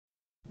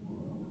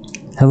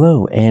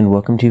Hello and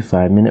welcome to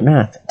 5-Minute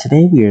Math.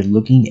 Today we are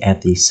looking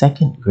at the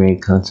second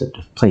grade concept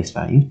of place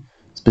value,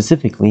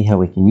 specifically how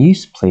we can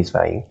use place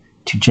value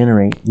to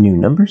generate new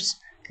numbers.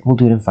 We'll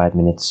do it in 5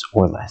 minutes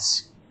or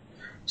less.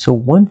 So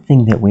one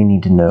thing that we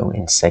need to know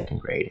in second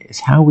grade is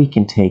how we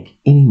can take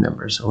any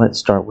number. So let's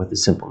start with a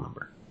simple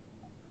number.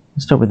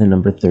 Let's start with the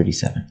number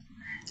 37.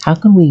 How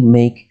can we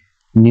make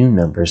new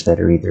numbers that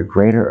are either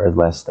greater or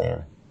less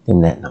than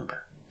that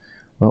number?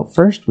 Well,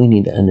 first we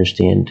need to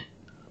understand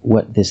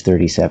what this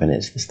 37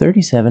 is. This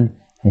 37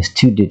 has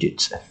two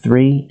digits, a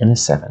 3 and a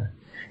 7.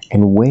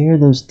 And where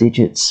those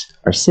digits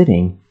are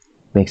sitting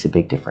makes a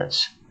big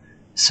difference.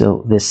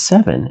 So this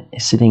 7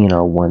 is sitting in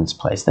our ones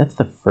place. That's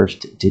the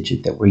first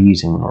digit that we're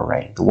using when we're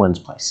writing, the ones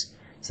place.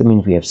 So that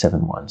means we have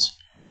 7 ones.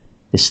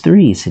 This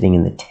 3 is sitting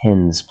in the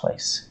tens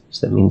place.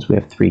 So that means we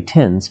have 3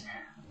 tens.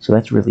 So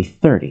that's really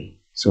 30.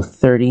 So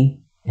 30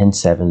 and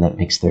 7, that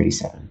makes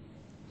 37.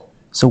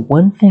 So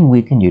one thing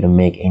we can do to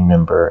make a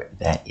number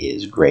that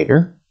is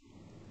greater,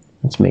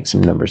 let's make some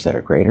numbers that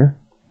are greater,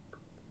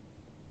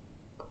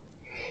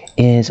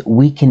 is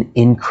we can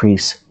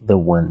increase the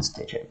ones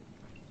digit.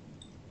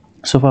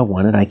 So if I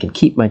wanted, I can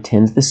keep my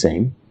tens the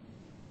same,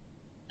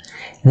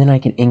 and then I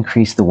can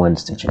increase the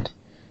ones digit.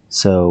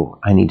 So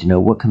I need to know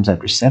what comes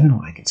after 7.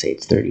 Well, I can say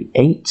it's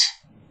 38.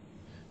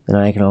 Then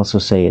I can also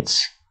say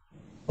it's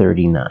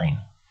 39.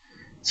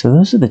 So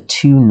those are the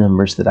two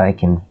numbers that I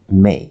can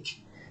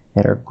make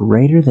that are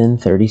greater than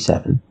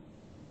 37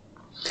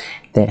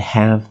 that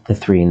have the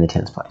 3 in the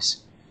tens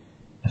place.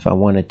 If I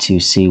wanted to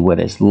see what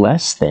is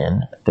less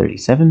than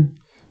 37,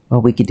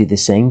 well, we could do the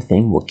same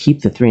thing. We'll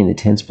keep the 3 in the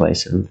tens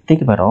place and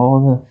think about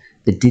all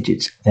the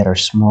digits that are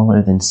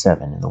smaller than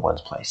 7 in the ones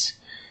place.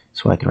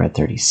 So I can write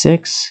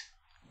 36,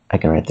 I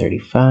can write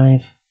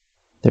 35,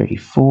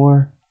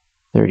 34,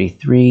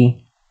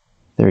 33,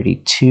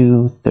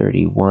 32,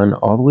 31,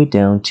 all the way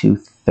down to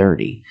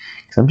 30.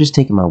 Because I'm just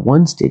taking my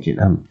ones digit,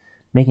 I'm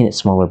making it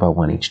smaller by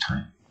 1 each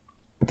time.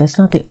 But that's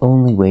not the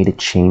only way to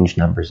change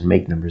numbers and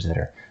make numbers that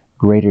are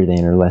greater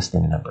than or less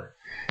than a number.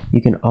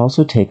 You can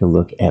also take a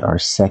look at our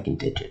second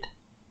digit.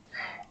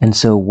 And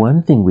so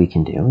one thing we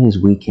can do is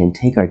we can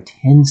take our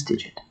tens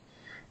digit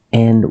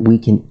and we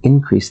can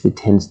increase the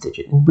tens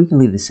digit. And we can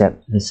leave the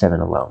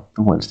 7 alone,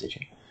 the ones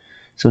digit.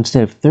 So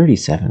instead of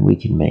 37, we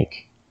can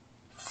make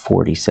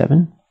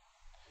 47.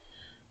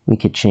 We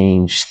could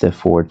change the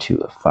 4 to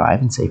a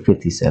 5 and say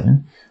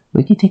 57.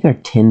 We could take our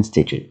tens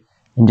digit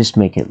and just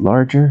make it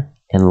larger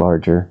and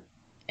larger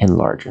and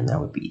larger. And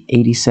that would be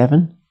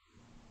 87,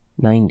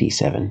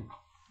 97.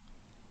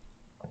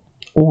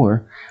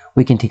 Or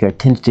we can take our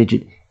tens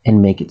digit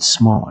and make it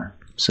smaller.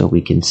 So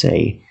we can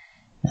say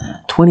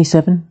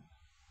 27.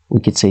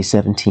 We could say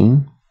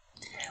 17.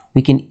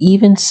 We can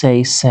even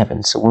say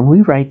 7. So when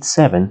we write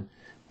 7,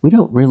 we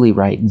don't really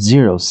write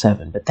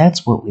 07, but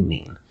that's what we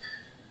mean.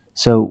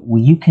 So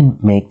you can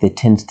make the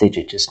tens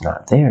digit just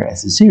not there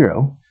as a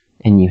 0,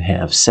 and you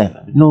have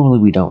 7. Normally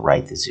we don't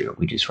write the 0,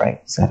 we just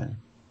write 7.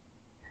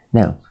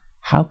 Now,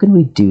 how can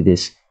we do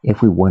this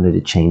if we wanted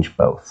to change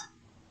both?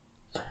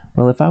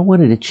 Well, if I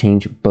wanted to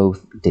change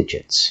both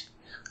digits,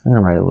 I'm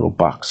going to write a little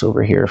box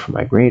over here for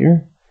my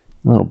greater,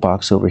 a little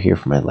box over here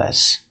for my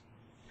less.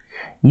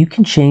 You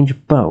can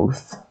change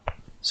both.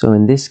 So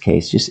in this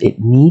case, just it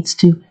needs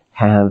to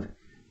have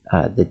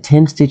the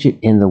tens digit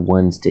and the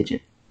ones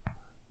digit.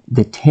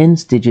 The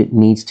tens digit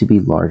needs to be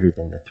larger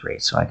than the 3,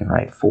 so I can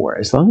write 4.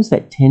 As long as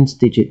that tens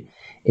digit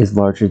is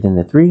larger than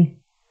the 3,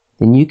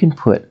 then you can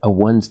put a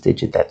ones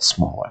digit that's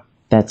smaller.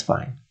 That's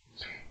fine.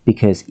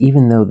 Because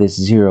even though this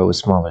 0 is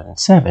smaller than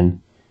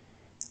 7,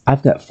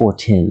 I've got 4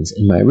 tens,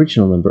 and my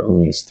original number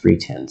only has 3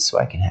 tens. So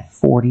I can have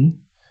 40.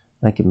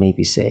 I can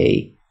maybe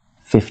say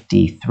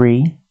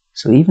 53.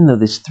 So even though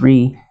this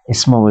 3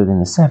 is smaller than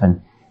the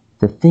 7,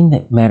 the thing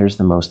that matters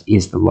the most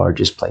is the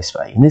largest place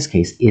value. In this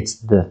case, it's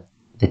the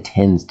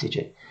tens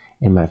digit.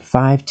 And my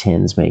 5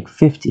 tens make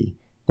 50.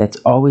 That's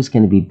always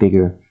going to be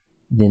bigger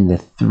than the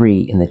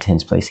 3 in the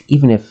tens place,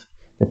 even if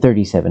the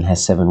 37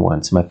 has 7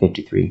 ones. My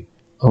 53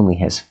 only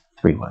has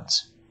 3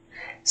 ones.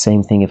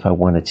 Same thing if I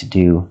wanted to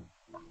do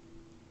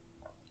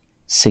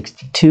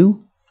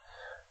 62.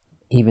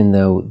 Even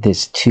though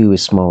this 2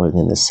 is smaller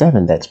than the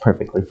 7, that's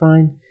perfectly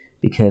fine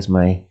because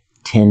my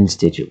tens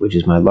digit, which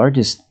is my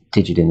largest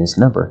digit in this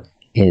number,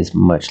 is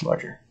much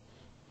larger.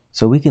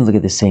 So we can look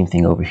at the same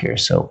thing over here.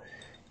 So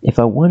if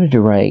I wanted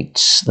to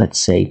write, let's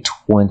say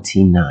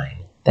 29,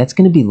 that's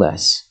going to be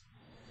less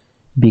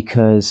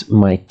because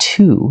my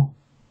 2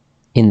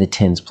 in the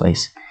tens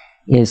place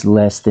is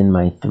less than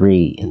my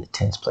 3 in the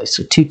tens place.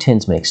 So 2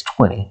 tens makes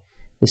 20.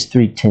 This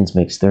 3 tens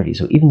makes 30.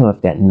 So even though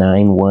I've got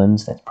 9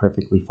 ones, that's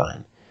perfectly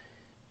fine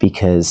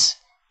because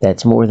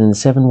that's more than the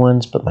 7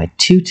 ones, but my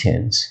 2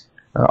 tens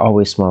are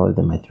always smaller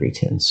than my 3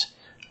 tens.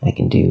 I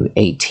can do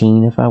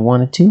 18 if I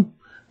wanted to,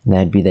 and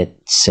that'd be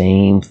that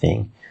same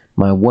thing.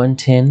 My 1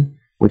 10,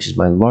 which is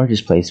my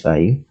largest place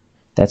value,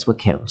 that's what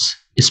counts,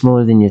 is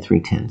smaller than your 3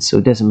 tens. So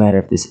it doesn't matter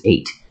if this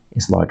 8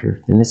 is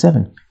larger than the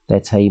 7.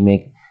 That's how you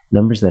make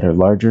numbers that are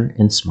larger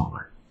and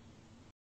smaller.